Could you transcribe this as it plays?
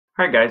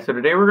All right, guys, so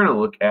today we're going to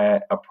look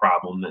at a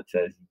problem that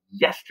says,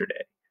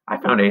 yesterday I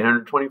found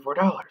 $824.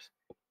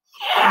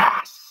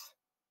 Yes!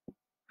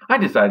 I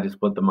decided to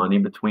split the money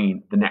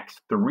between the next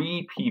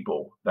three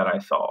people that I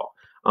saw.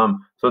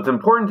 So it's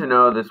important to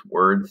know this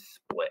word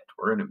split.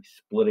 We're going to be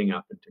splitting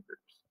up into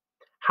groups.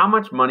 How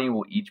much money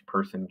will each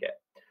person get?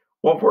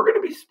 Well, if we're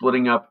going to be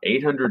splitting up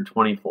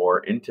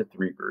 824 into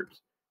three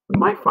groups, we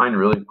might find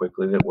really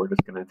quickly that we're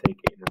just going to take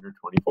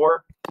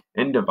 824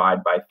 and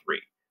divide by 3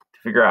 to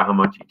figure out how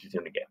much each is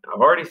going to get. Now,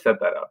 I've already set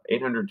that up,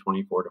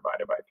 824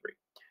 divided by 3.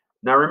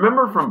 Now,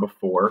 remember from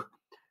before,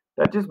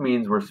 that just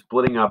means we're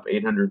splitting up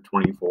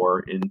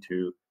 824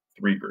 into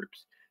three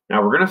groups.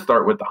 Now, we're going to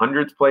start with the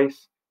hundreds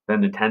place,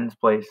 then the tens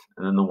place,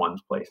 and then the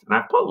ones place. And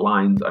I've put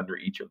lines under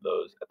each of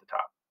those at the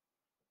top.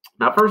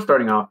 Now, first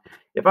starting off,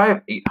 if I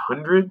have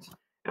 800s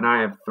and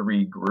I have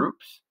three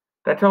groups,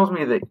 that tells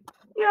me that,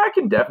 yeah, I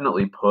can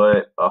definitely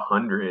put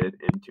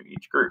 100 into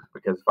each group,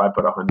 because if I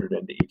put 100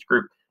 into each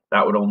group,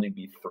 that would only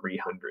be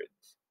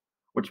 300s,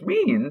 which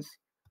means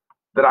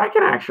that I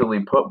can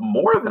actually put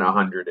more than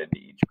 100 into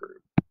each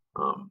group.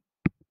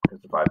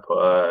 Because if I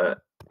put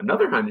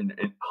another 100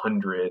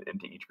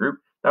 into each group,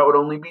 that would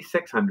only be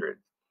 600.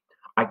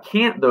 I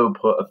can't, though,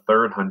 put a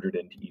third 100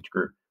 into each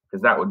group,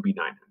 because that would be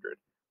 900.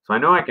 So I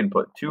know I can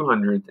put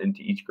 200s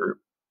into each group.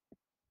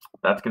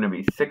 That's going to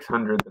be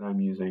 600 that I'm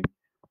using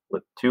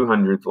with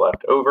 200s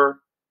left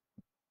over.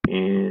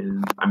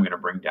 And I'm going to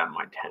bring down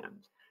my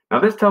tens. Now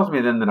this tells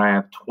me then that I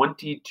have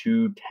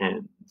 22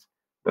 tens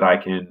that I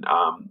can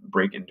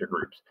break into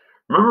groups.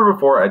 Remember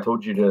before I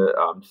told you to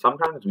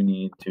sometimes we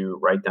need to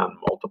write down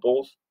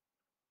multiples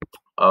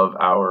of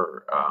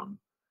our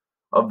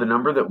of the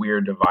number that we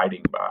are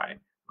dividing by.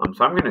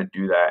 So I'm going to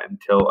do that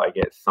until I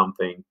get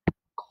something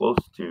close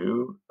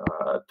to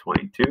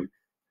 22. And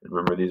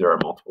remember, these are our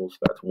multiples.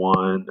 That's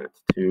 1,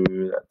 that's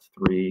 2, that's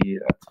 3,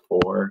 that's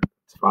 4,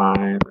 that's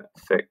 5,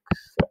 that's 6,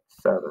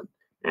 that's 7,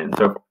 and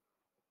so forth.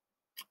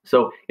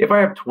 So if I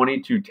have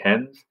 22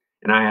 tens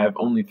and I have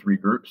only three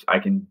groups, I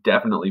can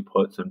definitely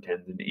put some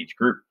tens into each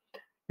group.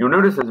 You'll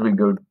notice as we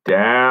go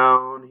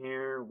down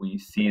here, we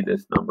see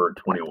this number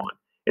 21.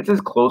 It's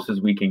as close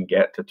as we can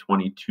get to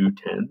 22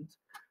 tens.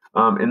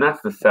 And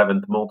that's the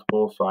seventh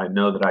multiple, so I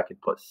know that I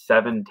could put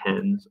 7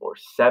 tens or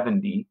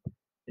 70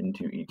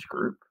 into each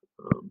group.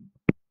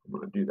 I'm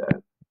going to do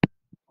that,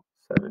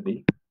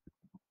 70.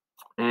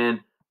 And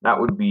that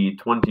would be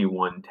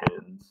 21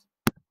 tens.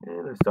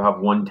 And I still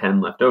have 1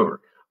 10 left over.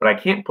 But I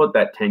can't put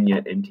that 10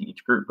 yet into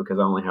each group because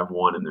I only have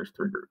 1 and there's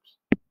 3 groups.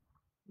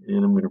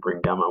 And I'm going to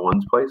bring down my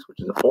ones place, which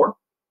is a 4.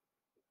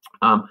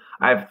 I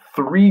have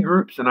 3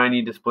 groups and I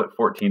need to split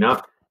 14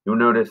 up. You'll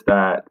notice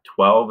that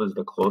 12 is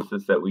the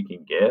closest that we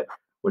can get,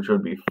 which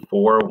would be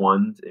 4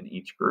 ones in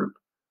each group.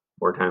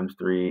 4 times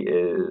 3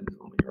 is,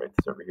 let me write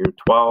this over here,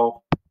 12.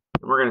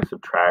 And we're going to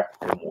subtract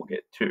and we'll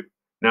get 2.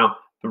 Now,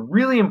 the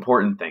really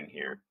important thing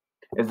here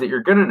is that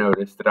you're going to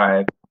notice that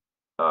I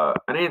have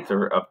an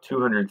answer of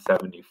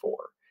 274.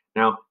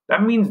 Now,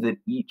 that means that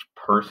each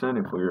person,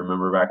 if we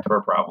remember back to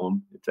our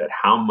problem, it said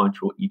how much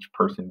will each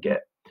person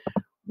get?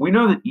 We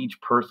know that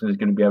each person is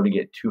going to be able to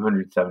get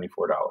 $274.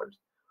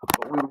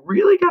 But we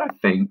really got to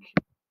think,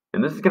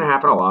 and this is going to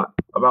happen a lot,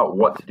 about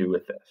what to do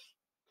with this.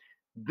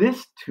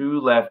 This 2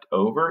 left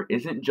over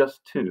isn't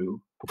just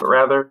 2, but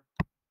rather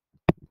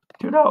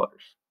 $2.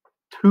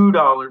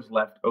 $2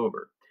 left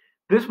over.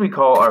 This we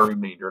call our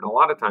remainder, and a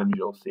lot of times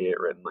you'll see it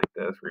written like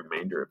this,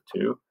 remainder of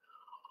 2.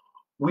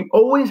 We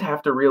always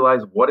have to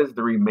realize what is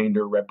the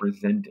remainder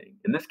representing.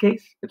 In this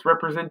case, it's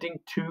representing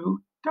 $2.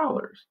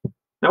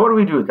 Now, what do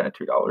we do with that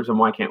 $2, and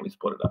why can't we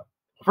split it up?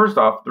 First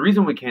off, the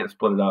reason we can't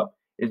split it up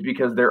is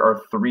because there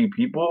are 3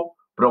 people,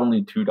 but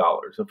only $2.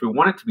 So if we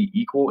want it to be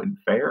equal and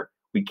fair,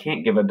 we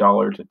can't give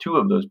 $1 to 2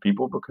 of those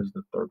people because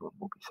the third one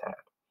will be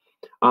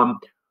sad.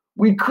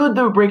 We could,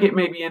 though, break it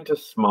maybe into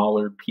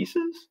smaller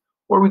pieces,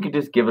 or we could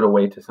just give it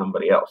away to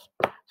somebody else.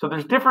 So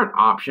there's different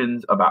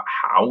options about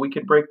how we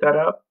could break that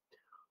up.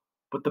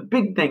 But the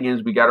big thing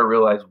is we got to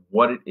realize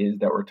what it is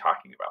that we're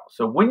talking about.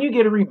 So when you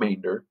get a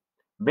remainder,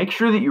 make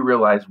sure that you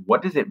realize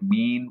what does it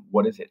mean,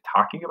 what is it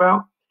talking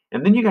about,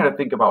 and then you got to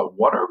think about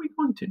what are we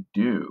going to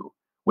do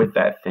with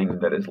that thing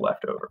that is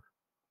left over.